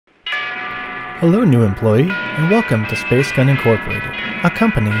Hello, new employee, and welcome to Space Gun Incorporated, a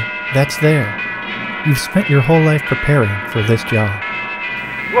company that's there. You've spent your whole life preparing for this job.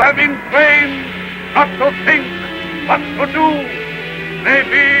 You have been trained not to think, but to do,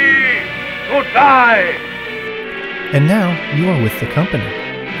 maybe to die. And now you are with the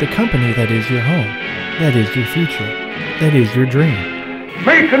company that is your home, that is your future, that is your dream.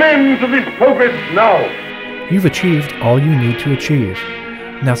 Make an end to this progress now. You've achieved all you need to achieve.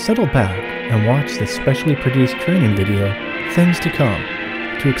 Now settle back and watch this specially produced training video, Things to Come,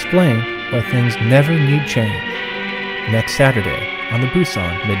 to explain why things never need change. Next Saturday on the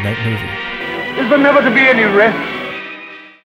Busan Midnight Movie. Is there never to be any rest?